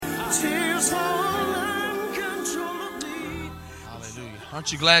Hallelujah.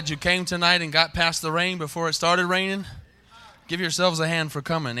 Aren't you glad you came tonight and got past the rain before it started raining? Give yourselves a hand for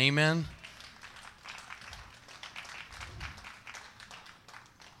coming. Amen.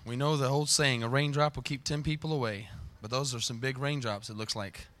 We know the old saying, a raindrop will keep 10 people away. But those are some big raindrops, it looks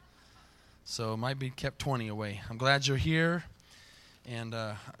like. So it might be kept 20 away. I'm glad you're here. And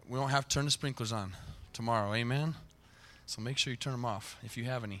we don't have to turn the sprinklers on tomorrow. Amen. So make sure you turn them off if you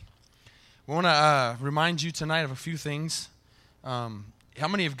have any. We want to remind you tonight of a few things. How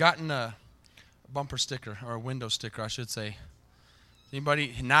many have gotten a bumper sticker, or a window sticker, I should say?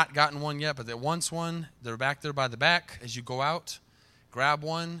 Anybody not gotten one yet, but that wants one? They're back there by the back. As you go out, grab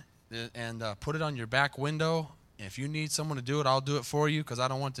one and put it on your back window. If you need someone to do it, I'll do it for you, because I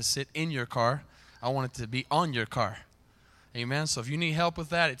don't want it to sit in your car. I want it to be on your car. Amen. So if you need help with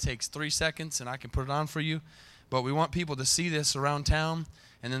that, it takes 3 seconds, and I can put it on for you. But we want people to see this around town,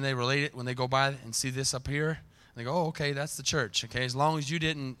 and then they relate it when they go by and see this up here. They go, oh, okay, that's the church. Okay, as long as you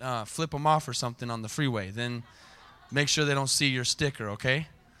didn't flip them off or something on the freeway, then make sure they don't see your sticker, okay?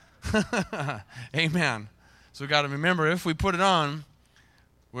 Amen. So we got to remember, if we put it on,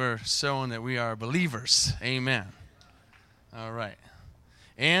 we're showing that we are believers. Amen. All right.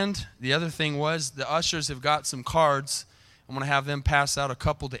 And the other thing was, the ushers have got some cards. I'm going to have them pass out a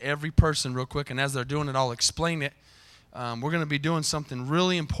couple to every person real quick, and as they're doing it, I'll explain it. We're going to be doing something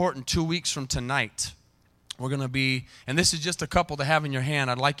really important 2 weeks from tonight. We're going to be, and this is just a couple to have in your hand.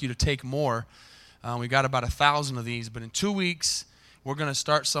 I'd like you to take more. We got about 1,000 of these, but in 2 weeks, we're going to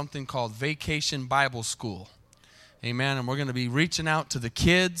start something called Vacation Bible School. Amen. And we're going to be reaching out to the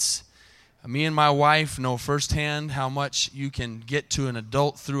kids. Me and my wife know firsthand how much you can get to an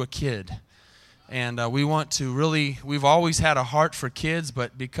adult through a kid. And we want to really, we've always had a heart for kids,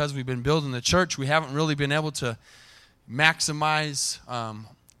 but because we've been building the church, we haven't really been able to maximize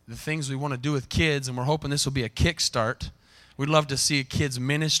the things we want to do with kids, and we're hoping this will be a kickstart. We'd love to see a kids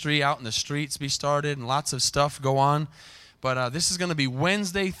ministry out in the streets be started and lots of stuff go on. But this is going to be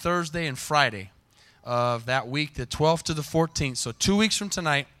Wednesday, Thursday, and Friday of that week, the 12th to the 14th. So 2 weeks from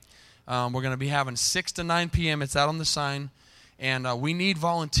tonight, we're going to be having 6 to 9 p.m. It's out on the sign. And we need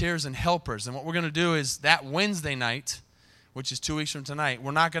volunteers and helpers. And what we're going to do is that Wednesday night, which is 2 weeks from tonight,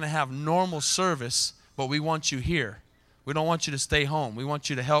 we're not going to have normal service, but we want you here. We don't want you to stay home. We want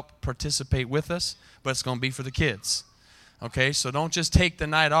you to help participate with us, but it's going to be for the kids. Okay, so don't just take the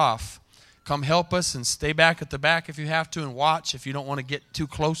night off. Come help us and stay back at the back if you have to and watch if you don't want to get too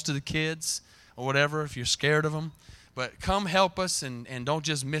close to the kids or whatever, if you're scared of them. But come help us and don't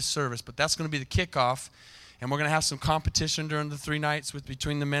just miss service. But that's going to be the kickoff. And we're going to have some competition during the 3 nights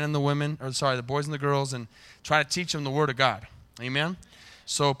between the men and the women, the boys and the girls, and try to teach them the Word of God. Amen?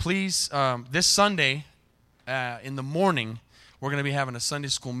 So please, this Sunday in the morning, we're going to be having a Sunday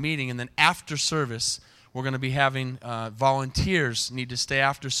school meeting. And then after service, we're going to be having volunteers need to stay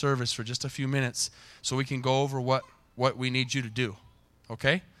after service for just a few minutes so we can go over what we need you to do.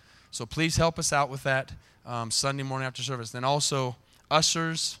 Okay? So please help us out with that Sunday morning after service. Then also,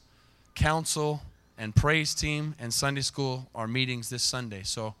 ushers, council, and praise team and Sunday school are meetings this Sunday.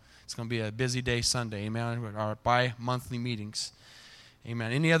 So it's going to be a busy day Sunday. Amen. Our bi-monthly meetings.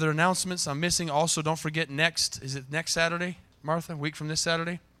 Amen. Any other announcements I'm missing? Also, don't forget is it next Saturday, Martha? A week from this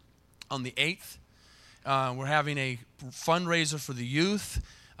Saturday? On the 8th, we're having a fundraiser for the youth.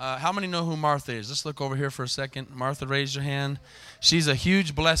 How many know who Martha is? Let's look over here for a second. Martha, raise your hand. She's a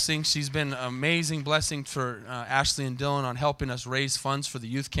huge blessing. She's been an amazing blessing for Ashley and Dylan on helping us raise funds for the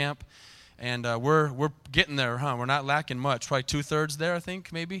youth camp. And we're getting there, huh? We're not lacking much. Probably 2/3 there, I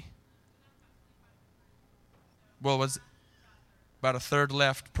think, maybe. Well, was about 1/3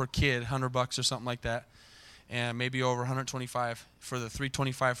 left per kid, $100 or something like that, and maybe over 125 for the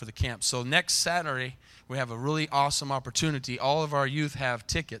 325 for the camp. So next Saturday we have a really awesome opportunity. All of our youth have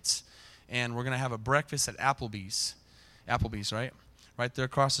tickets, and we're going to have a breakfast at Applebee's. Applebee's, right there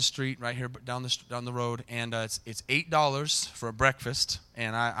across the street, right here down the road, and it's $8 for a breakfast.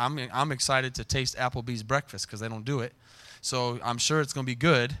 And I'm excited to taste Applebee's breakfast because they don't do it, so I'm sure it's going to be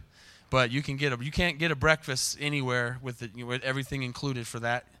good. But you can't get a breakfast anywhere with everything included for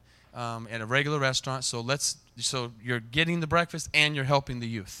that at a regular restaurant. So you're getting the breakfast and you're helping the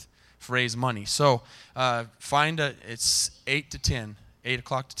youth raise money. So it's 8 to 10. 8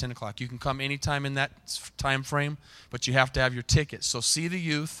 o'clock to 10 o'clock. You can come anytime in that time frame, but you have to have your ticket. So see the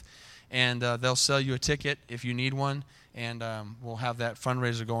youth, and they'll sell you a ticket if you need one, and we'll have that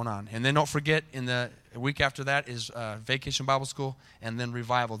fundraiser going on. And then don't forget, in the week after that is Vacation Bible School and then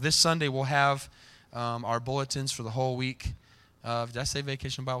Revival. This Sunday we'll have our bulletins for the whole week. Did I say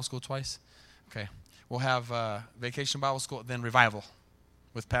Vacation Bible School twice? Okay. We'll have Vacation Bible School, then Revival.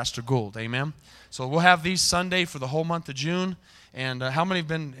 with Pastor Gould. Amen. So we'll have these Sunday for the whole month of June. And how many have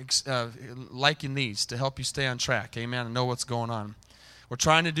been liking these to help you stay on track? Amen. And know what's going on. We're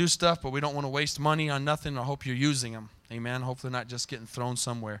trying to do stuff, but we don't want to waste money on nothing. I hope you're using them. Amen. Hopefully not just getting thrown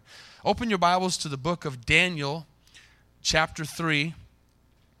somewhere. Open your Bibles to the book of Daniel, chapter 3.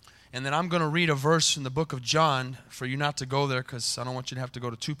 And then I'm going to read a verse in the book of John for you not to go there, because I don't want you to have to go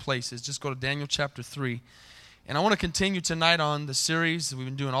to two places. Just go to Daniel chapter 3. And I want to continue tonight on the series that we've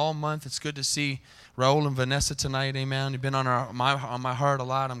been doing all month. It's good to see Raul and Vanessa tonight. Amen. You've been on my heart a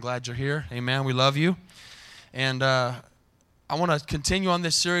lot. I'm glad you're here. Amen. We love you. And I want to continue on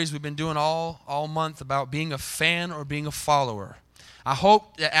this series we've been doing all month about being a fan or being a follower. I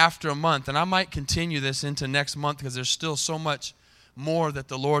hope that after a month, and I might continue this into next month because there's still so much more that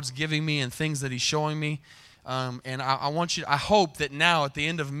the Lord's giving me and things that He's showing me. And I hope that now at the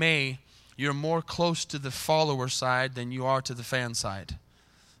end of May, you're more close to the follower side than you are to the fan side.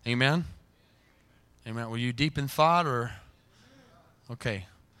 Amen? Amen. Were you deep in thought or? Okay.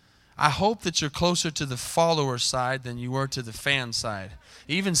 I hope that you're closer to the follower side than you were to the fan side.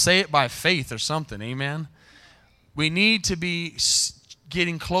 Even say it by faith or something. Amen? We need to be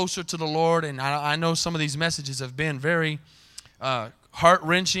getting closer to the Lord. And I know some of these messages have been very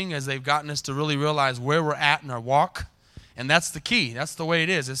heart-wrenching as they've gotten us to really realize where we're at in our walk. And that's the key. That's the way it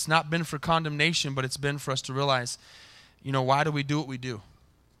is. It's not been for condemnation, but it's been for us to realize, why do we do what we do?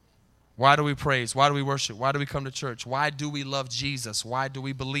 Why do we praise? Why do we worship? Why do we come to church? Why do we love Jesus? Why do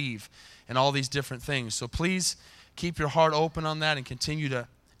we believe? And all these different things. So please keep your heart open on that and continue to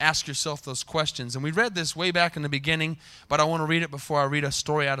ask yourself those questions. And we read this way back in the beginning, but I want to read it before I read a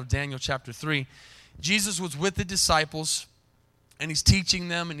story out of Daniel chapter 3. Jesus was with the disciples, and He's teaching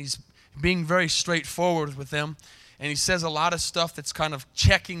them, and He's being very straightforward with them. And He says a lot of stuff that's kind of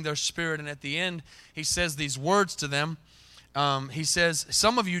checking their spirit. And at the end, He says these words to them. He says,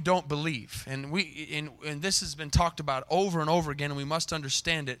 some of you don't believe. And this has been talked about over and over again, and we must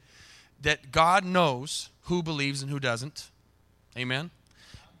understand it, that God knows who believes and who doesn't. Amen.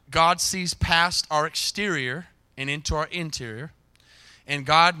 God sees past our exterior and into our interior. And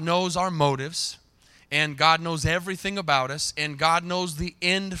God knows our motives. And God knows everything about us, and God knows the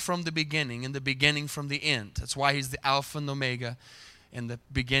end from the beginning and the beginning from the end. That's why He's the Alpha and the Omega, and the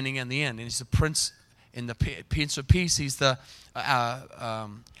beginning and the end. And He's the Prince and the Prince of Peace. He's the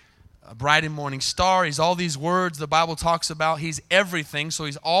bright and morning star. He's all these words the Bible talks about. He's everything, so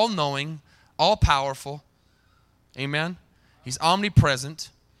He's all-knowing, all-powerful. Amen? He's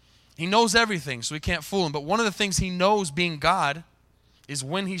omnipresent. He knows everything, so we can't fool Him. But one of the things He knows, being God, is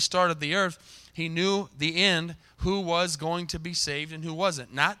when He started the earth, He knew the end, who was going to be saved and who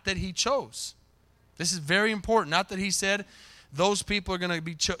wasn't. Not that He chose. This is very important. Not that He said, those people are going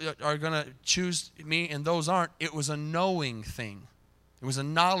to choose me and those aren't. It was a knowing thing. It was a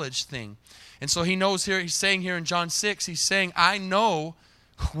knowledge thing. And so He knows here, He's saying here in John 6, He's saying, I know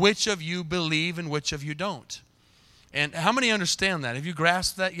which of you believe and which of you don't. And how many understand that? Have you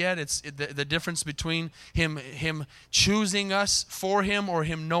grasped that yet? It's the difference between him choosing us for Him or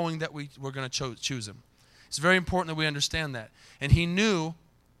Him knowing that we're going to choose Him. It's very important that we understand that. And He knew,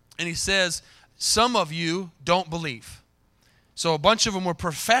 and He says, some of you don't believe. So a bunch of them were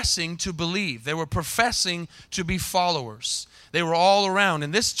professing to believe. They were professing to be followers. They were all around.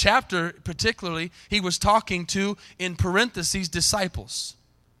 In this chapter particularly, He was talking to, in parentheses, disciples.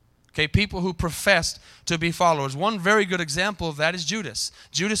 Okay, people who professed to be followers. One very good example of that is Judas.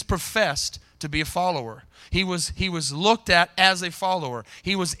 Judas professed to be a follower. He was looked at as a follower.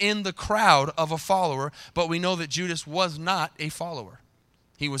 He was in the crowd of a follower, but we know that Judas was not a follower.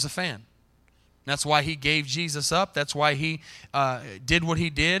 He was a fan. That's why he gave Jesus up. That's why he did what he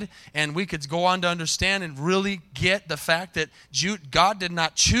did. And we could go on to understand and really get the fact that God did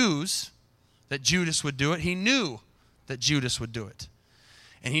not choose that Judas would do it. He knew that Judas would do it.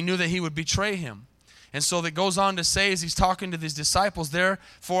 And He knew that he would betray Him. And so that goes on to say, as He's talking to these disciples,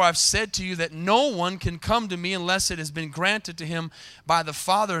 therefore I've said to you that no one can come to me unless it has been granted to him by the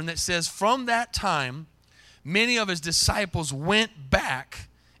Father. And it says, from that time, many of His disciples went back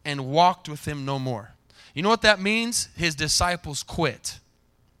and walked with Him no more. You know what that means? His disciples quit.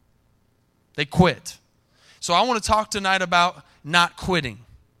 They quit. So I want to talk tonight about not quitting.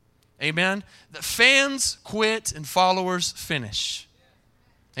 Amen? The fans quit and followers finish.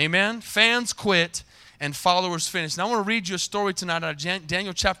 Amen? Fans quit and followers finish. Now I want to read you a story tonight out of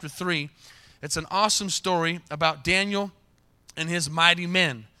Daniel chapter 3. It's an awesome story about Daniel and his mighty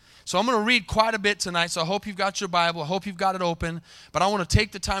men. So I'm going to read quite a bit tonight, so I hope you've got your Bible. I hope you've got it open. But I want to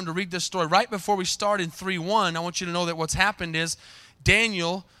take the time to read this story. Right before we start in 3:1, I want you to know that what's happened is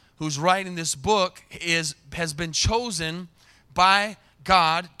Daniel, who's writing this book, has been chosen by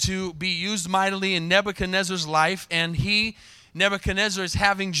God to be used mightily in Nebuchadnezzar's life, and Nebuchadnezzar, is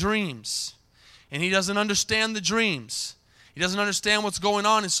having dreams, and he doesn't understand the dreams. He doesn't understand what's going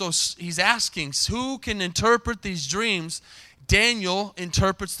on, and so he's asking, who can interpret these dreams? Daniel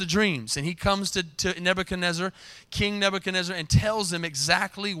interprets the dreams, and he comes to Nebuchadnezzar, King Nebuchadnezzar, and tells him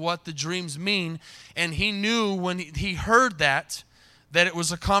exactly what the dreams mean. And he knew when he heard that it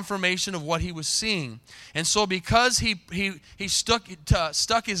was a confirmation of what he was seeing. And so because he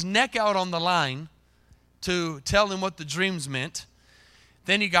stuck his neck out on the line to tell him what the dreams meant,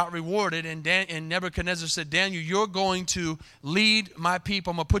 then he got rewarded, and Nebuchadnezzar said, Daniel, you're going to lead my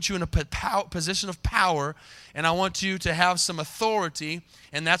people. I'm going to put you in a position of power, and I want you to have some authority,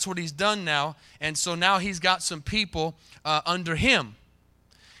 and that's what he's done now. And so now he's got some people under him.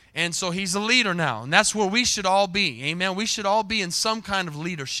 And so he's a leader now, and that's where we should all be. Amen. We should all be in some kind of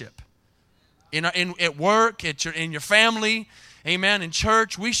leadership. At work, in your family, amen, in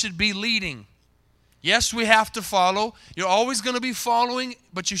church, we should be leading. Yes, we have to follow. You're always going to be following,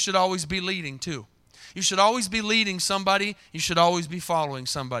 but you should always be leading too. You should always be leading somebody. You should always be following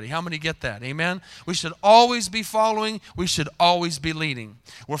somebody. How many get that? Amen? We should always be following. We should always be leading.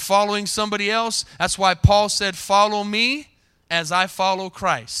 We're following somebody else. That's why Paul said, follow me as I follow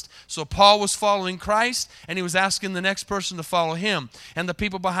Christ. So Paul was following Christ, and he was asking the next person to follow him. And the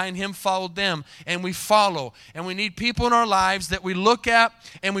people behind him followed them, and we follow. And we need people in our lives that we look at,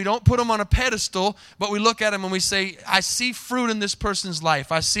 and we don't put them on a pedestal, but we look at them and we say, I see fruit in this person's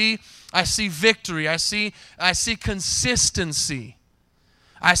life. I see victory. I see consistency.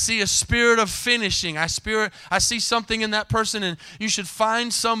 I see a spirit of finishing. I see something in that person, and you should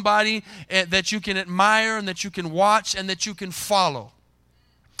find somebody that you can admire and that you can watch and that you can follow.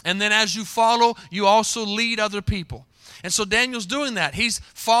 And then as you follow, you also lead other people. And so Daniel's doing that. He's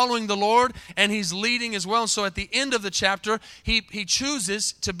following the Lord, and he's leading as well. And so at the end of the chapter, he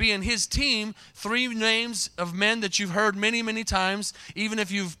chooses to be in his team 3 names of men that you've heard many, many times. Even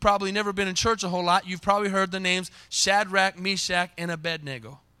if you've probably never been in church a whole lot, you've probably heard the names Shadrach, Meshach, and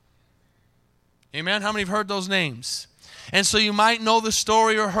Abednego. Amen? How many have heard those names? And so you might know the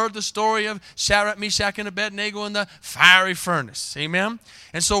story or heard the story of Shadrach, Meshach, and Abednego in the fiery furnace. Amen?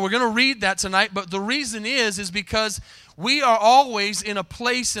 And so we're going to read that tonight, but the reason is because we are always in a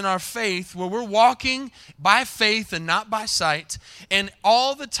place in our faith where we're walking by faith and not by sight. And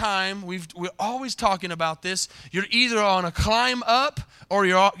all the time, we're always talking about this. You're either on a climb up or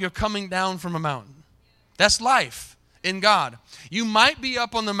you're coming down from a mountain. That's life in God. You might be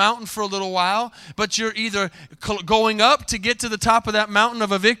up on the mountain for a little while, but you're either going up to get to the top of that mountain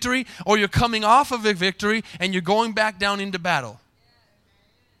of a victory, or you're coming off of a victory and you're going back down into battle.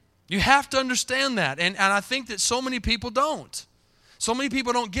 You have to understand that. And I think that so many people don't. So many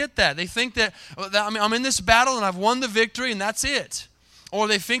people don't get that. They think that I'm in this battle and I've won the victory and that's it. Or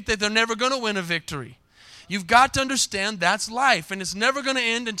they think that they're never going to win a victory. You've got to understand that's life, and it's never going to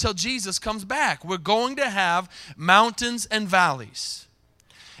end until Jesus comes back. We're going to have mountains and valleys,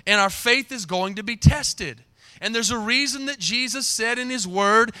 and our faith is going to be tested. And there's a reason that Jesus said in his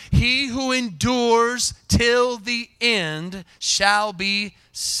word, he who endures till the end shall be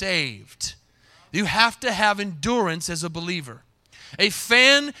saved. You have to have endurance as a believer. A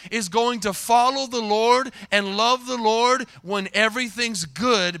fan is going to follow the Lord and love the Lord when everything's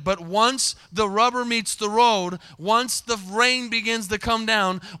good, but once the rubber meets the road, once the rain begins to come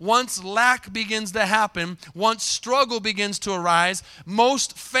down, once lack begins to happen, once struggle begins to arise,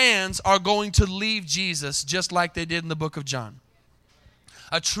 most fans are going to leave Jesus just like they did in the book of John.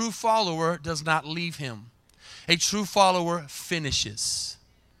 A true follower does not leave him. A true follower finishes.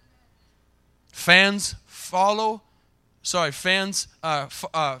 Followers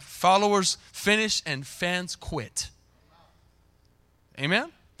finish and fans quit.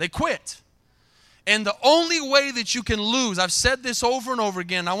 Amen? They quit. And the only way that you can lose, I've said this over and over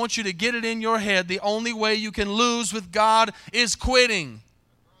again, I want you to get it in your head, the only way you can lose with God is quitting.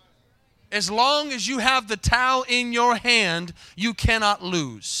 As long as you have the towel in your hand, you cannot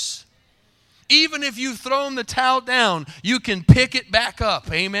lose. Even if you've thrown the towel down, you can pick it back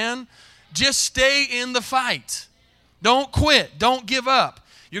up. Amen? Just stay in the fight. Don't quit. Don't give up.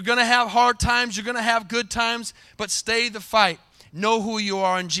 You're going to have hard times. You're going to have good times, but stay the fight. Know who you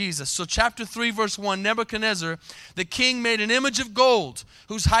are in Jesus. So chapter 3, verse 1, Nebuchadnezzar, the king made an image of gold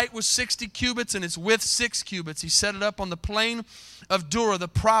whose height was 60 cubits and its width 6 cubits. He set it up on the plain of Dura, the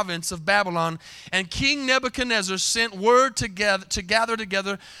province of Babylon. And King Nebuchadnezzar sent word to gather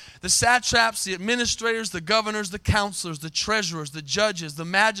together the satraps, the administrators, the governors, the counselors, the treasurers, the judges, the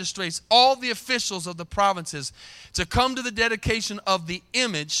magistrates, all the officials of the provinces to come to the dedication of the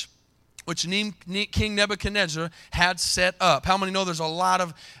image which King Nebuchadnezzar had set up. How many know there's a lot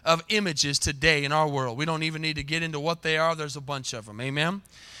of images today in our world? We don't even need to get into what they are. There's a bunch of them. Amen?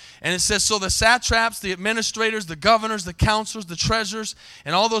 And it says, so the satraps, the administrators, the governors, the counselors, the treasurers,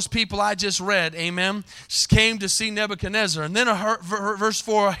 and all those people I just read, amen, came to see Nebuchadnezzar. And then verse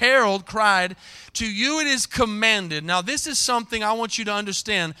 4, a herald cried, to you it is commanded. Now this is something I want you to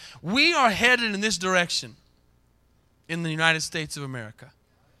understand. We are headed in this direction in the United States of America.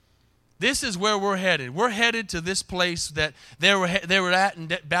 This is where we're headed. We're headed to this place that they were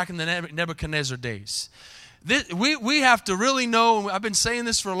at back in the Nebuchadnezzar days. We have to really know. I've been saying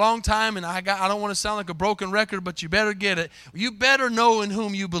this for a long time, and I don't want to sound like a broken record, but you better get it. You better know in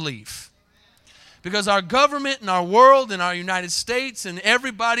whom you believe. Because our government and our world and our United States and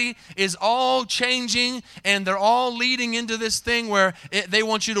everybody is all changing, and they're all leading into this thing where they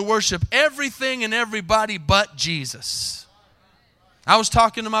want you to worship everything and everybody but Jesus. I was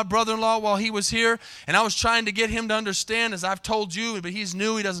talking to my brother-in-law while he was here, and I was trying to get him to understand, as I've told you, but he's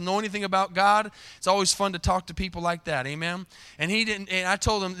new. He doesn't know anything about God. It's always fun to talk to people like that, amen? And I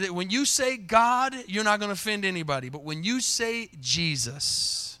told him that when you say God, you're not going to offend anybody. But when you say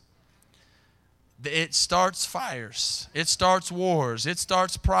Jesus, it starts fires. It starts wars. It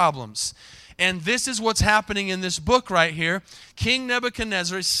starts problems. And this is what's happening in this book right here. King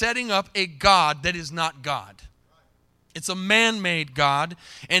Nebuchadnezzar is setting up a God that is not God. It's a man-made God,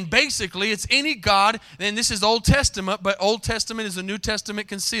 and basically it's any God, and this is Old Testament, but Old Testament is the New Testament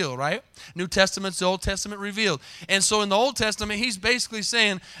concealed, right? New Testament's the Old Testament revealed. And so in the Old Testament, he's basically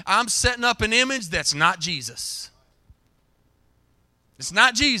saying, I'm setting up an image that's not Jesus. It's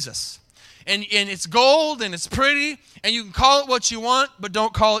not Jesus. And it's gold, and it's pretty, and you can call it what you want, but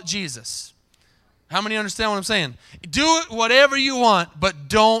don't call it Jesus. How many understand what I'm saying? Do it whatever you want, but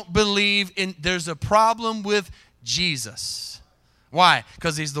don't believe in, there's a problem with Jesus. Why?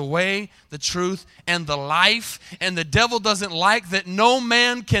 Because he's the way, the truth, and the life. And the devil doesn't like that no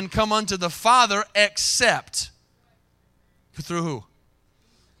man can come unto the Father except through who?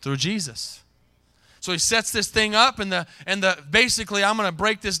 Through Jesus. So he sets this thing up, and basically I'm going to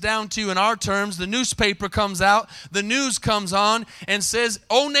break this down to you in our terms. The newspaper comes out, the news comes on and says,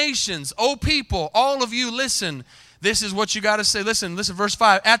 "O nations, O people, all of you listen. This is what you got to say." Listen, verse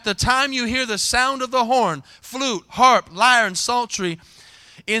 5. At the time you hear the sound of the horn, flute, harp, lyre, and psaltery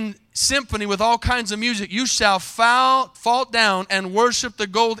in symphony with all kinds of music, you shall fall down and worship the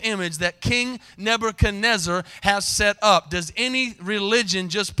gold image that King Nebuchadnezzar has set up. Does any religion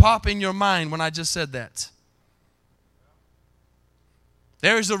just pop in your mind when I just said that?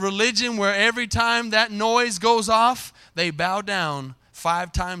 There's a religion where every time that noise goes off, they bow down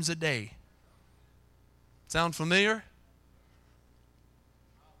 5 times a day. Sound familiar?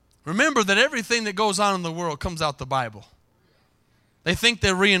 Remember that everything that goes on in the world comes out the Bible. They think they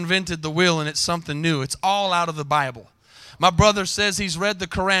reinvented the wheel and it's something new. It's all out of the Bible. My brother says he's read the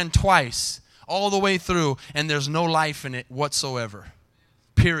Quran twice, all the way through, and there's no life in it whatsoever.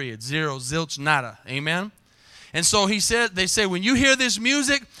 Period. Zero, zilch, nada. Amen? And so they say, when you hear this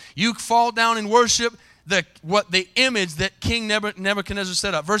music, you fall down and worship the image that King Nebuchadnezzar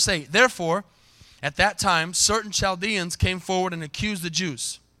set up. Verse 8, therefore, at that time, certain Chaldeans came forward and accused the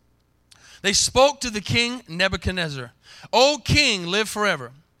Jews. They spoke to the king Nebuchadnezzar. O king, live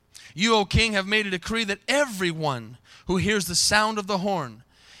forever. You, O king, have made a decree that everyone who hears the sound of the horn,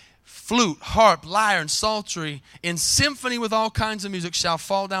 flute, harp, lyre, and psaltery in symphony with all kinds of music shall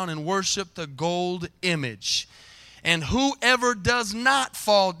fall down and worship the gold image. And whoever does not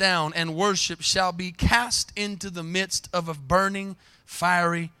fall down and worship shall be cast into the midst of a burning,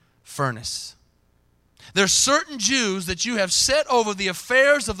 fiery furnace. There's certain Jews that you have set over the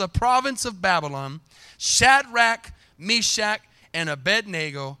affairs of the province of Babylon, Shadrach, Meshach, and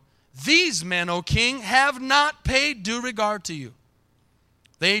Abednego. These men, O king, have not paid due regard to you.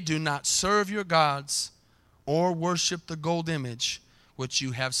 They do not serve your gods or worship the gold image which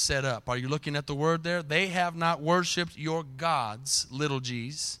you have set up. Are you looking at the word there? They have not worshiped your gods, little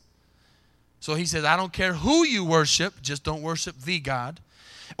g's. So he says, I don't care who you worship, just don't worship the God.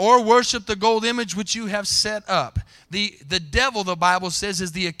 Or worship the gold image which you have set up. The devil, the Bible says,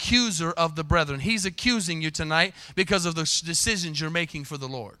 is the accuser of the brethren. He's accusing you tonight because of the decisions you're making for the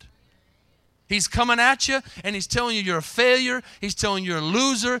Lord. He's coming at you and he's telling you you're a failure. He's telling you you're a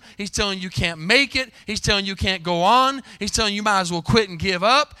loser. He's telling you can't make it. He's telling you can't go on. He's telling you might as well quit and give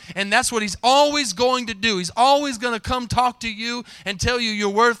up. And that's what he's always going to do. He's always going to come talk to you and tell you you're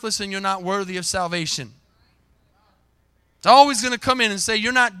worthless and you're not worthy of salvation. It's always going to come in and say,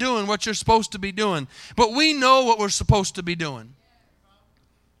 you're not doing what you're supposed to be doing. But we know what we're supposed to be doing.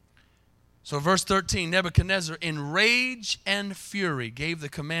 So verse 13, Nebuchadnezzar in rage and fury gave the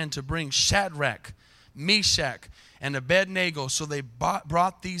command to bring Shadrach, Meshach, and Abednego. So they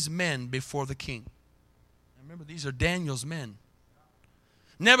brought these men before the king. Remember, these are Daniel's men.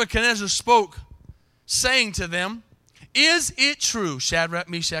 Nebuchadnezzar spoke, saying to them, is it true, Shadrach,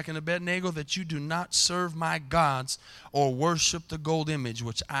 Meshach, and Abednego, that you do not serve my gods or worship the gold image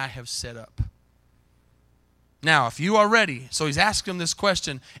which I have set up? Now, if you are ready, so he's asking them this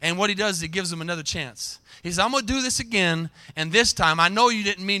question, and what he does is he gives them another chance. He says, I'm going to do this again, and this time, I know you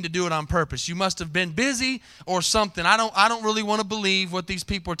didn't mean to do it on purpose. You must have been busy or something. I don't really want to believe what these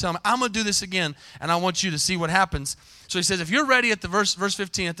people are telling me. I'm going to do this again, and I want you to see what happens. So he says, if you're ready at the verse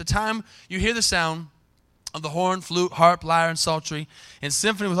 15, at the time you hear the sound of the horn, flute, harp, lyre, and psaltery, and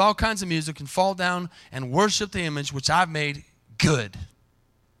symphony with all kinds of music, and fall down and worship the image which I've made good.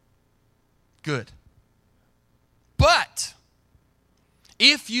 Good. But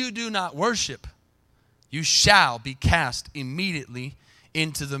if you do not worship, you shall be cast immediately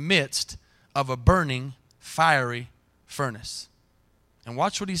into the midst of a burning, fiery furnace. And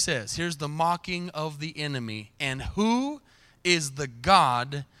watch what he says. Here's the mocking of the enemy. And who is the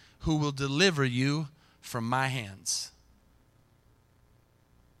God who will deliver you from my hands?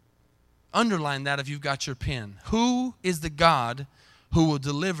 Underline that if you've got your pen. Who is the God who will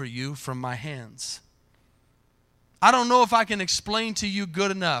deliver you from my hands? I don't know if I can explain to you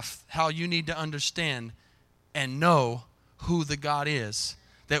good enough how you need to understand and know who the God is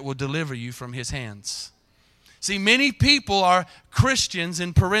that will deliver you from his hands. See, many people are Christians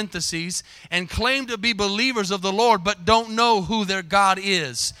in parentheses and claim to be believers of the Lord, but don't know who their God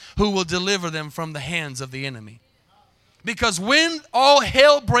is, who will deliver them from the hands of the enemy. Because when all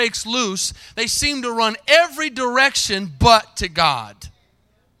hell breaks loose, they seem to run every direction but to God.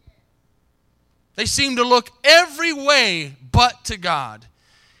 They seem to look every way but to God.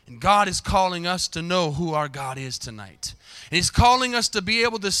 And God is calling us to know who our God is tonight. And he's calling us to be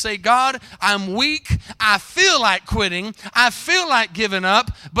able to say, God, I'm weak. I feel like quitting. I feel like giving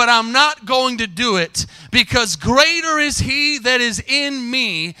up, but I'm not going to do it because greater is he that is in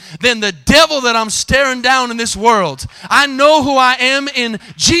me than the devil that I'm staring down in this world. I know who I am in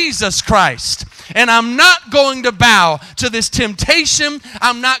Jesus Christ. And I'm not going to bow to this temptation.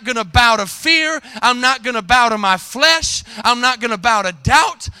 I'm not going to bow to fear. I'm not going to bow to my flesh. I'm not going to bow to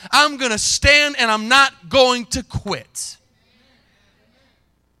doubt. I'm going to stand and I'm not going to quit.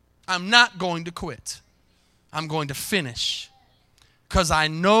 I'm not going to quit. I'm going to finish because I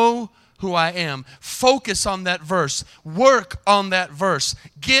know who I am. Focus on that verse. Work on that verse.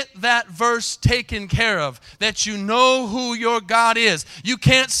 Get that verse taken care of, that you know who your God is. You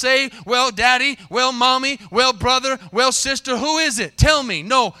can't say, well, daddy, well, mommy, well, brother, well, sister, who is it? Tell me.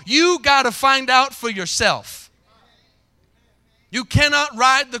 No, you got to find out for yourself. You cannot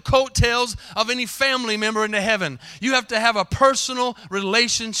ride the coattails of any family member into heaven. You have to have a personal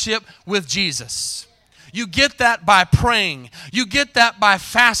relationship with Jesus. You get that by praying. You get that by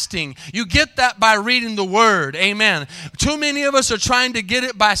fasting. You get that by reading the Word. Amen. Too many of us are trying to get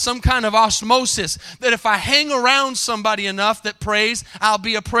it by some kind of osmosis, that if I hang around somebody enough that prays, I'll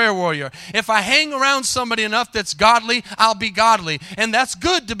be a prayer warrior. If I hang around somebody enough that's godly, I'll be godly. And that's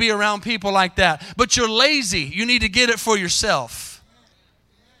good to be around people like that. But you're lazy. You need to get it for yourself.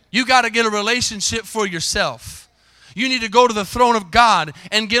 You got to get a relationship for yourself. You need to go to the throne of God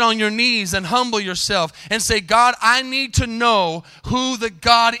and get on your knees and humble yourself and say, God, I need to know who the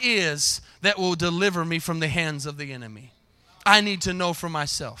God is that will deliver me from the hands of the enemy. I need to know for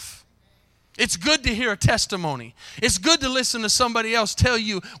myself. It's good to hear a testimony. It's good to listen to somebody else tell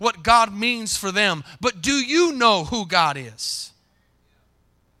you what God means for them. But do you know who God is?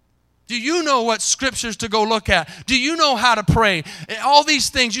 Do you know what scriptures to go look at? Do you know how to pray? All these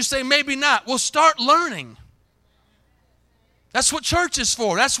things, you say maybe not. Well, start learning. That's what church is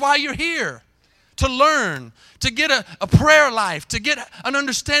for. That's why you're here. To learn, to get a prayer life, to get an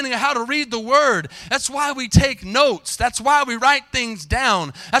understanding of how to read the Word. That's why we take notes. That's why we write things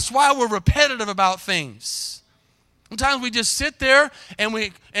down. That's why we're repetitive about things. Sometimes we just sit there and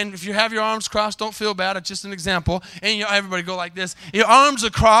if you have your arms crossed, don't feel bad. It's just an example. And everybody go like this. Your arms are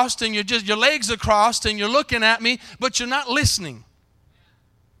crossed and your legs are crossed and you're looking at me, but you're not listening.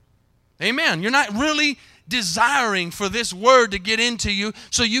 Amen. You're not really desiring for this word to get into you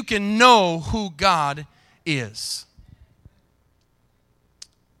so you can know who God is.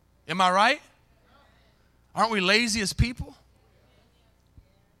 Am I right? Aren't we lazy as people?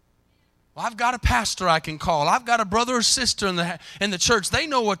 Well, I've got a pastor I can call. I've got a brother or sister in the church. They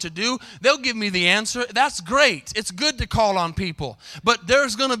know what to do. They'll give me the answer. That's great. It's good to call on people. But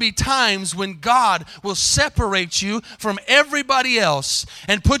there's going to be times when God will separate you from everybody else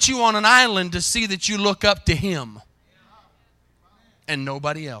and put you on an island to see that you look up to Him and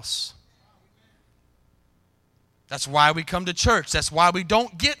nobody else. That's why we come to church. That's why we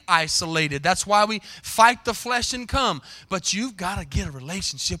don't get isolated. That's why we fight the flesh and come. But you've got to get a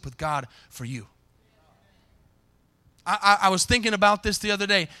relationship with God for you. I was thinking about this the other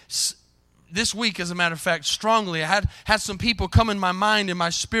day. This week, as a matter of fact, strongly. I had some people come in my mind, in my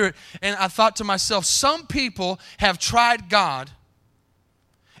spirit, and I thought to myself, some people have tried God,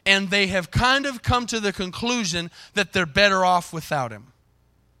 and they have kind of come to the conclusion that they're better off without Him.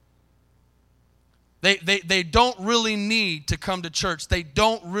 They don't really need to come to church. They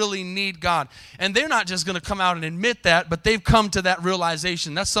don't really need God. And they're not just going to come out and admit that, but they've come to that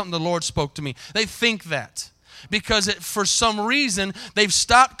realization. That's something the Lord spoke to me. They think that. Because for some reason, they've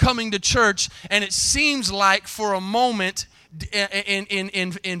stopped coming to church, and it seems like for a moment,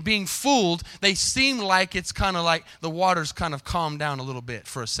 in being fooled, they seem like it's kind of like the water's kind of calmed down a little bit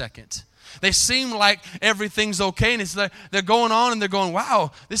for a second. They seem like everything's okay, and it's like they're going on, and they're going, wow,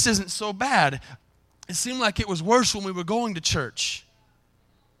 this isn't so bad. It seemed like it was worse when we were going to church.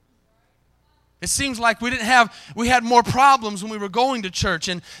 It seems like we had more problems when we were going to church,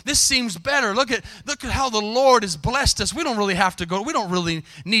 and this seems better. Look at how the Lord has blessed us. We don't really have to go. We don't really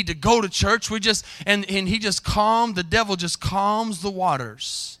need to go to church. And He just the devil just calms the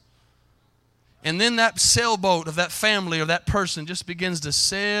waters. And then that sailboat of that family or that person just begins to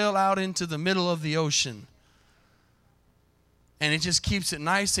sail out into the middle of the ocean. And it just keeps it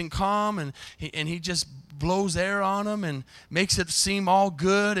nice and calm, and he just blows air on them and makes it seem all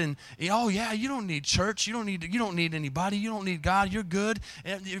good. And oh yeah, you don't need church, you don't need anybody, you don't need God, you're good,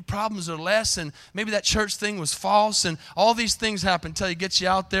 and your problems are less. And maybe that church thing was false, and all these things happen until He gets you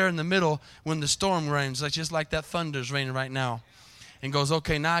out there in the middle when the storm rains, just like that thunder's raining right now, and goes,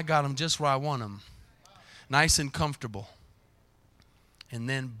 okay, now I got them just where I want them, nice and comfortable. And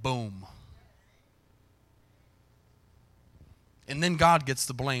then boom. And then God gets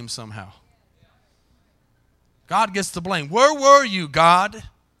the blame somehow. God gets the blame. Where were you, God?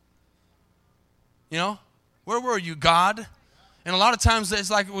 Where were you, God? And a lot of times it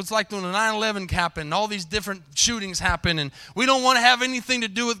was like when the 9/11 happened, and all these different shootings happen, and we don't want to have anything to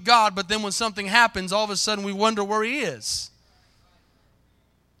do with God, but then when something happens, all of a sudden we wonder where He is.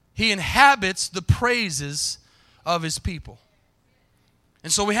 He inhabits the praises of His people.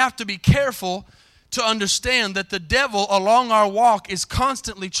 And so we have to be careful to understand that the devil along our walk is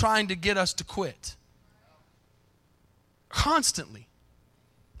constantly trying to get us to quit. Constantly.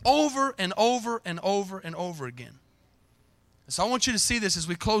 Over and over and over and over again. So I want you to see this as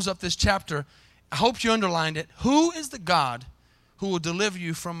we close up this chapter. I hope you underlined it. Who is the God who will deliver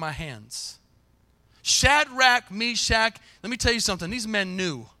you from my hands? Shadrach, Meshach, let me tell you something. These men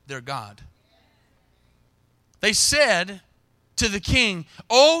knew their God. They said to the king,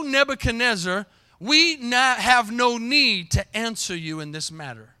 "O Nebuchadnezzar, we have no need to answer you in this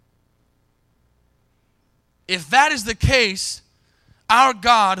matter." If that is the case, our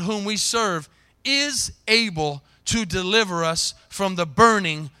God whom we serve is able to deliver us from the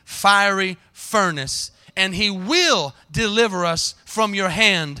burning fiery furnace, and He will deliver us from your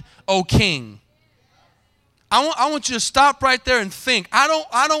hand, O king. I want you to stop right there and think. I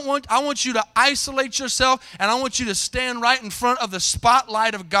want you to isolate yourself, and I want you to stand right in front of the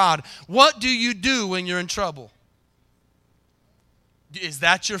spotlight of God. What do you do when you're in trouble? Is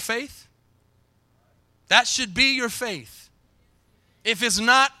that your faith? That should be your faith. If it's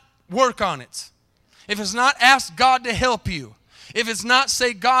not, work on it. If it's not, ask God to help you. If it's not,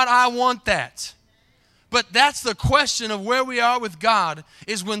 say, God, I want that. But that's the question of where we are with God,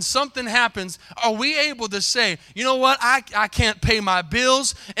 is when something happens, are we able to say, you know what, I can't pay my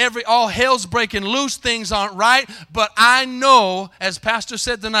bills, all hell's breaking loose, things aren't right, but I know, as Pastor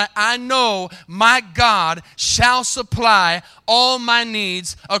said tonight, I know my God shall supply all my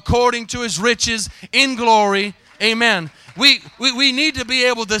needs according to His riches in glory. Amen. We need to be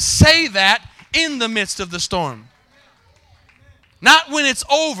able to say that in the midst of the storm. Not when it's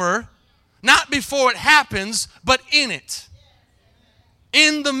over, not before it happens, but in it.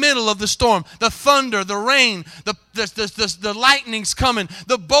 In the middle of the storm, the thunder, the rain, the lightning's coming,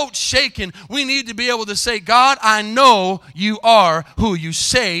 the boat's shaking. We need to be able to say, God, I know you are who you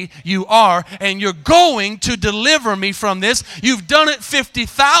say you are, and you're going to deliver me from this. You've done it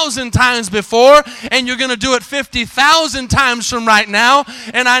 50,000 times before, and you're going to do it 50,000 times from right now.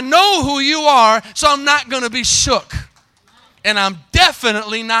 And I know who you are, so I'm not going to be shook. And I'm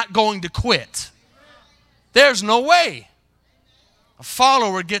definitely not going to quit. There's no way. A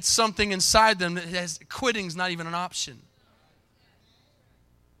follower gets something inside them that has quitting's not even an option.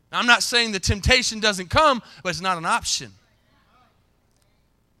 Now, I'm not saying the temptation doesn't come, but it's not an option.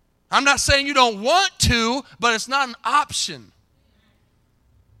 I'm not saying you don't want to, but it's not an option.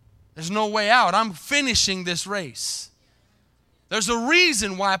 There's no way out. I'm finishing this race. There's a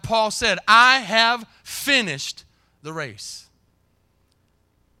reason why Paul said, I have finished the race.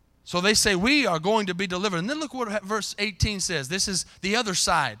 So they say, we are going to be delivered. And then look what verse 18 says. This is the other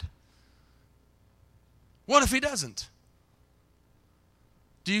side. What if he doesn't?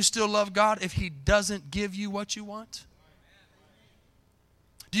 Do you still love God if he doesn't give you what you want?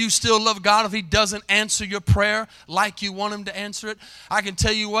 Do you still love God if he doesn't answer your prayer like you want him to answer it? I can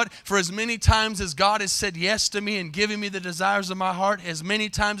tell you what, for as many times as God has said yes to me and given me the desires of my heart, as many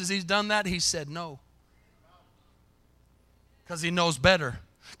times as he's done that, he said no. Because he knows better.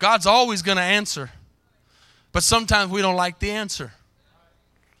 God's always going to answer. But sometimes we don't like the answer.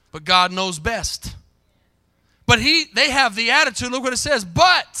 But God knows best. But they have the attitude, look what it says,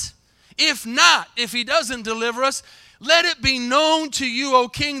 but if not, if he doesn't deliver us, let it be known to you, O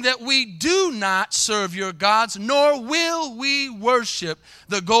king, that we do not serve your gods, nor will we worship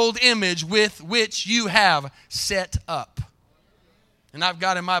the gold image with which you have set up. And I've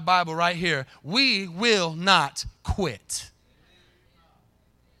got in my Bible right here, we will not quit.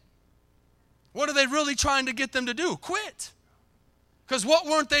 What are they really trying to get them to do? Quit. Because what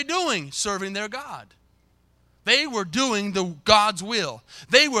weren't they doing? Serving their God. They were doing God's will.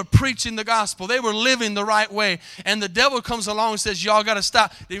 They were preaching the gospel. They were living the right way. And the devil comes along and says, y'all got to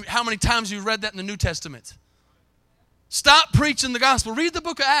stop. How many times have you read that in the New Testament? Stop preaching the gospel. Read the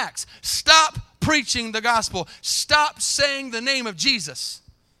book of Acts. Stop preaching the gospel. Stop saying the name of Jesus.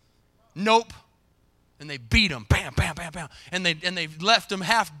 Nope. And they beat him. Bam, bam, bam, bam. And they left him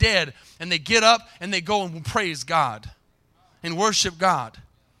half dead. And they get up and they go and praise God. And worship God.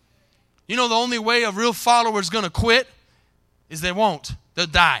 You know the only way a real follower is going to quit is they won't. They'll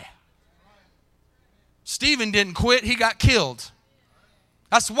die. Stephen didn't quit. He got killed.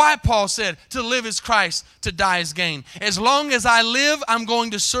 That's why Paul said, to live is Christ, to die is gain. As long as I live, I'm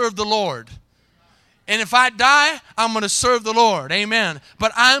going to serve the Lord. And if I die, I'm going to serve the Lord. Amen.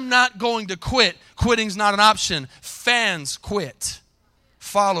 But I'm not going to quit. Quitting's not an option. Fans quit.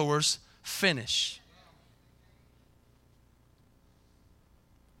 Followers finish.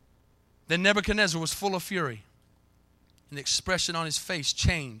 Then Nebuchadnezzar was full of fury. And the expression on his face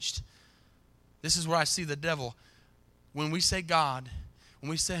changed. This is where I see the devil. When we say God, when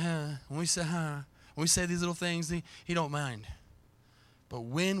we say when we say these little things, he don't mind. But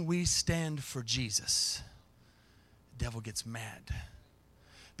when we stand for Jesus, the devil gets mad.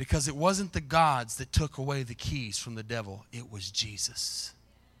 Because it wasn't the gods that took away the keys from the devil. It was Jesus.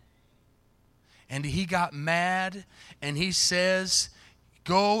 And he got mad and he says,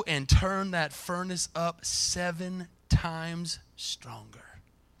 go and turn that furnace up 7 times stronger.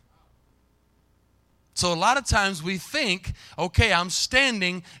 So a lot of times we think, okay, I'm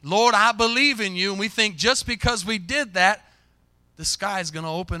standing, Lord, I believe in you. And we think just because we did that, the sky's going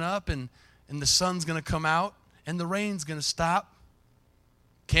to open up and the sun's going to come out and the rain's going to stop.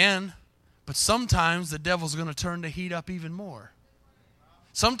 Can. But sometimes the devil's going to turn the heat up even more.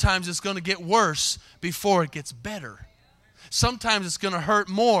 Sometimes it's going to get worse before it gets better. Sometimes it's going to hurt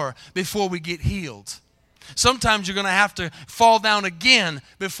more before we get healed. Sometimes you're going to have to fall down again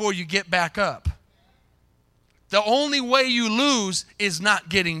before you get back up. The only way you lose is not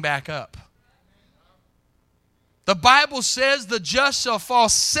getting back up. The Bible says the just shall fall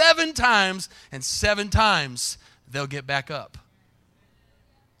 7 times, and 7 times they'll get back up.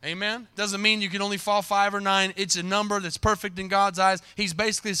 Amen? Doesn't mean you can only fall 5 or 9. It's a number that's perfect in God's eyes. He's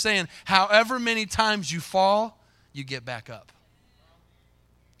basically saying, however many times you fall, you get back up.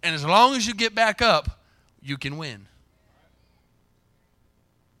 And as long as you get back up, you can win.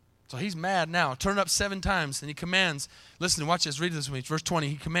 So he's mad now. Turn it up 7 times, and he commands, listen, watch this, read this with me. Verse 20,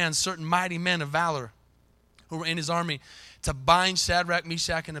 he commands certain mighty men of valor who were in his army to bind Shadrach,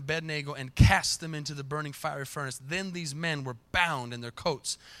 Meshach, and Abednego and cast them into the burning fiery furnace. Then these men were bound in their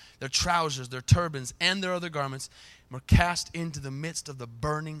coats, their trousers, their turbans, and their other garments, and were cast into the midst of the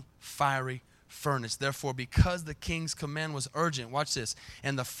burning fiery furnace. Therefore, because the king's command was urgent, watch this,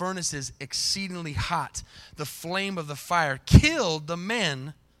 and the furnace is exceedingly hot, the flame of the fire killed the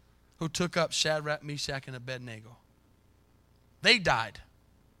men who took up Shadrach, Meshach, and Abednego. They died.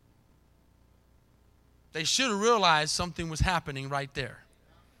 They should have realized something was happening right there.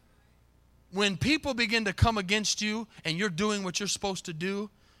 When people begin to come against you and you're doing what you're supposed to do,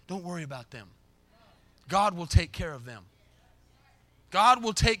 don't worry about them. God will take care of them. God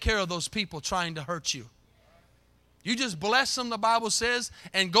will take care of those people trying to hurt you. You just bless them, the Bible says,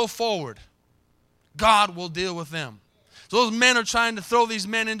 and go forward. God will deal with them. So those men are trying to throw these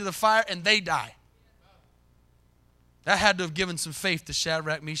men into the fire, and they die. That had to have given some faith to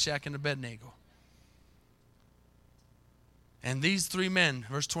Shadrach, Meshach, and Abednego. And these three men,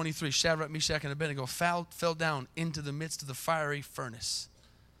 verse 23, Shadrach, Meshach, and Abednego fell down into the midst of the fiery furnace.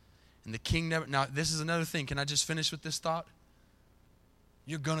 And the king never... Now, this is another thing. Can I just finish with this thought?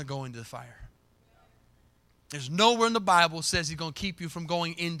 You're going to go into the fire. There's nowhere in the Bible says he's going to keep you from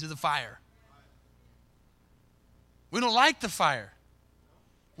going into the fire. We don't like the fire.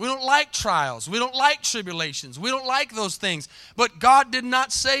 We don't like trials. We don't like tribulations. We don't like those things. But God did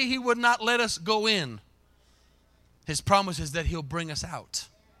not say he would not let us go in. His promise is that he'll bring us out.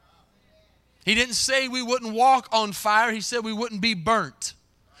 He didn't say we wouldn't walk on fire. He said we wouldn't be burnt.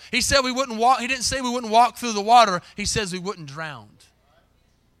 He said we wouldn't walk. He didn't say we wouldn't walk through the water. He says we wouldn't drown.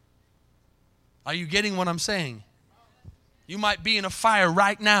 Are you getting what I'm saying? You might be in a fire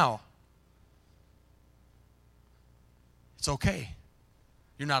right now. It's okay.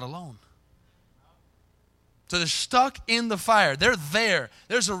 You're not alone. So they're stuck in the fire. They're there.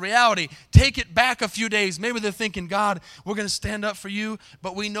 There's a reality. Take it back a few days. Maybe they're thinking, God, we're going to stand up for you.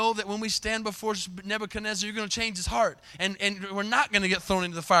 But we know that when we stand before Nebuchadnezzar, you're going to change his heart. And we're not going to get thrown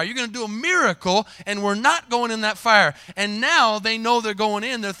into the fire. You're going to do a miracle, and we're not going in that fire. And now they know they're going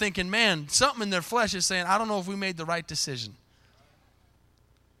in. They're thinking, man, something in their flesh is saying, I don't know if we made the right decision.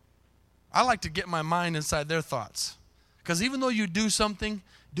 I like to get my mind inside their thoughts. Because even though you do something,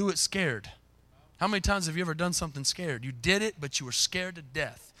 do it scared. How many times have you ever done something scared? You did it, but you were scared to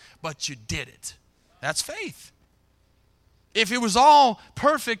death. But you did it. That's faith. If it was all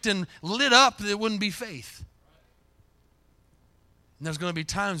perfect and lit up, it wouldn't be faith. And there's going to be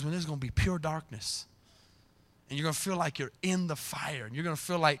times when there's going to be pure darkness. And you're going to feel like you're in the fire. And you're going to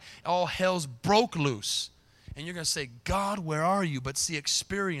feel like all hell's broke loose. And you're going to say, God, where are you? But see,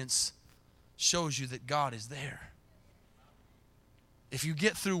 experience shows you that God is there. If you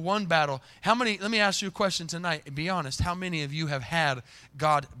get through one battle, let me ask you a question tonight. Be honest, how many of you have had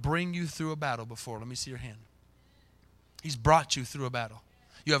God bring you through a battle before? Let me see your hand. He's brought you through a battle.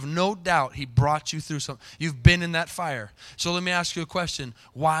 You have no doubt he brought you through something. You've been in that fire. So let me ask you a question.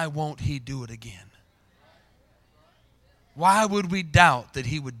 Why won't he do it again? Why would we doubt that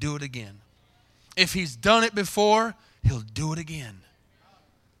he would do it again? If he's done it before, he'll do it again.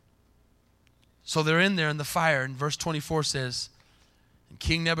 So they're in there in the fire, and verse 24 says, and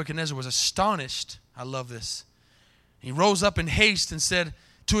King Nebuchadnezzar was astonished. I love this. He rose up in haste and said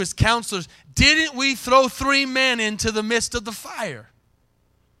to his counselors, didn't we throw 3 men into the midst of the fire?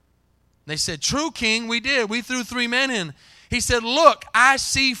 They said, true, king, we did. We threw 3 men in. He said, look, I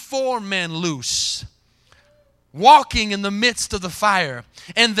see 4 men loose, walking in the midst of the fire,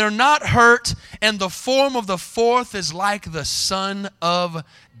 and they're not hurt, and the form of the 4th is like the Son of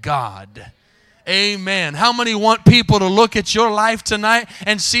God. Amen. How many want people to look at your life tonight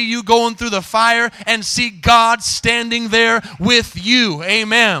and see you going through the fire and see God standing there with you?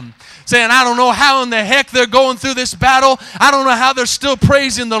 Amen. Saying, I don't know how in the heck they're going through this battle. I don't know how they're still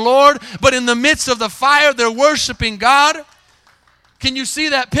praising the Lord. But in the midst of the fire, they're worshiping God. Can you see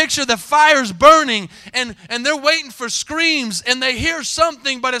that picture? The fire's burning and they're waiting for screams, and they hear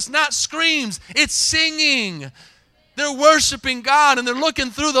something, but it's not screams. It's singing. They're worshiping God, and they're looking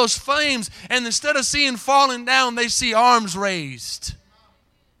through those flames, and instead of seeing falling down, they see arms raised.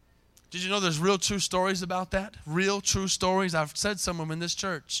 Did you know there's real true stories about that? Real true stories. I've said some of them in this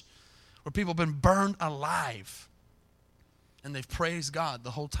church where people have been burned alive, and they've praised God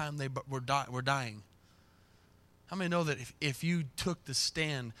the whole time they were dying. How many know that if you took the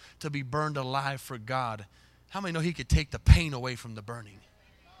stand to be burned alive for God, how many know he could take the pain away from the burning?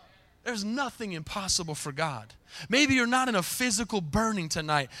 There's nothing impossible for God. Maybe you're not in a physical burning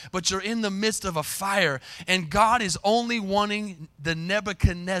tonight, but you're in the midst of a fire, and God is only wanting the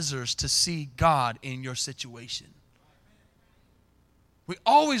Nebuchadnezzars to see God in your situation. We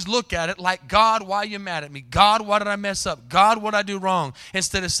always look at it like, God, why are you mad at me? God, why did I mess up? God, what did I do wrong?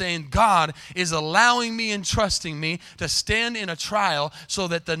 Instead of saying, God is allowing me and trusting me to stand in a trial so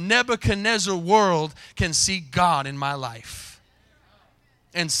that the Nebuchadnezzar world can see God in my life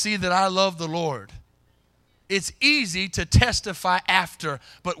and see that I love the Lord. It's easy to testify after,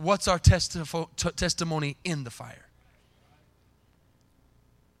 but what's our testimony in the fire?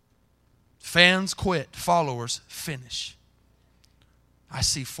 Fans quit, followers finish. I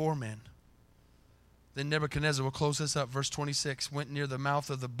see 4 men. Then Nebuchadnezzar, we'll close this up, verse 26, went near the mouth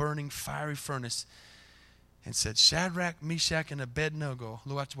of the burning fiery furnace and said, Shadrach, Meshach, and Abednego,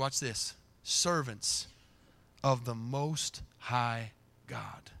 watch this, servants of the Most High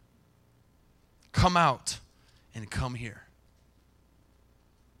God. Come out and come here.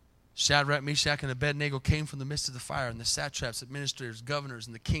 Shadrach, Meshach, and Abednego came from the midst of the fire, and the satraps, administrators, governors,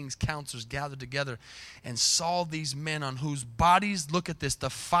 and the king's counselors gathered together and saw these men on whose bodies, look at this, the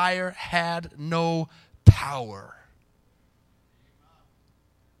fire had no power.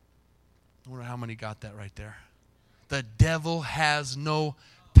 I wonder how many got that right there. The devil has no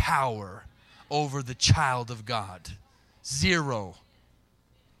power over the child of God. Zero.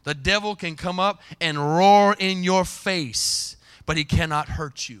 The devil can come up and roar in your face, but he cannot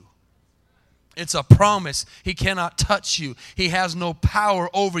hurt you. It's a promise. He cannot touch you. He has no power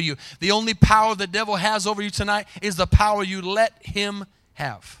over you. The only power the devil has over you tonight is the power you let him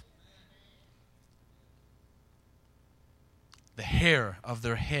have. The hair of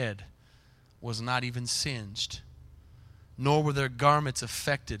their head was not even singed, nor were their garments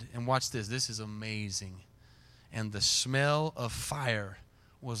affected. And watch this. This is amazing. And the smell of fire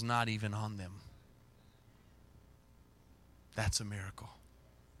was not even on them. That's a miracle.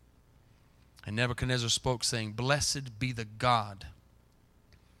 And Nebuchadnezzar spoke, saying, Blessed be the God,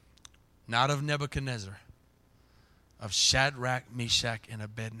 not of Nebuchadnezzar, of Shadrach, Meshach, and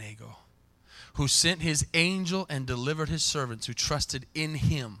Abednego, who sent his angel and delivered his servants who trusted in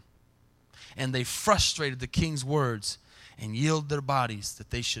him. And they frustrated the king's words and yielded their bodies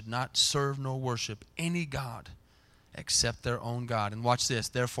that they should not serve nor worship any god except their own God. And watch this.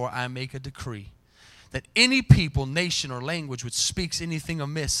 Therefore I make a decree that any people, nation, or language which speaks anything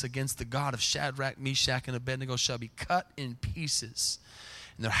amiss against the God of Shadrach, Meshach, and Abednego shall be cut in pieces,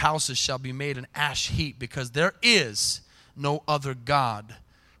 and their houses shall be made an ash heap, because there is no other God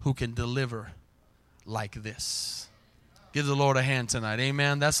who can deliver like this. Give the Lord a hand tonight.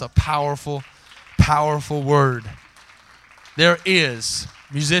 Amen. That's a powerful, powerful word. There is,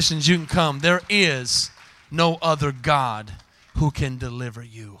 musicians, you can come. There is no other God who can deliver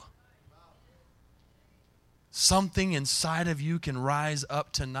you. Something inside of you can rise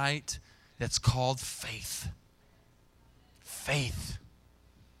up tonight that's called faith. Faith.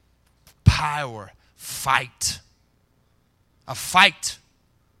 Power. Fight. A fight.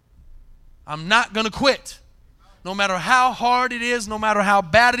 I'm not going to quit. No matter how hard it is, no matter how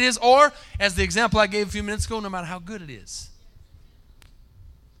bad it is, or, as the example I gave a few minutes ago, no matter how good it is.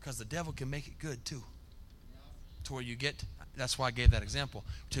 Because the devil can make it good too. To where you get, that's why I gave that example,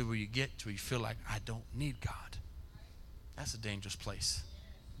 to where you get to where you feel like, I don't need God. That's a dangerous place.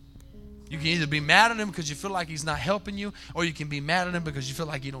 You can either be mad at him because you feel like he's not helping you, or you can be mad at him because you feel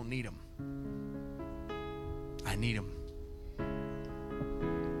like you don't need him. I need him.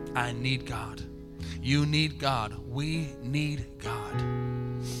 I need God. You need God. We need God.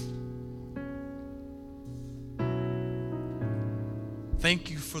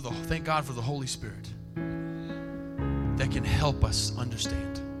 Thank God for the Holy Spirit that can help us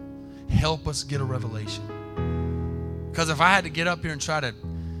understand, help us get a revelation. Because if I had to get up here and try to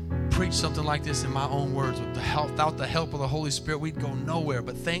preach something like this in my own words without the help of the Holy Spirit, we'd go nowhere.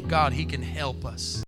 But thank God he can help us.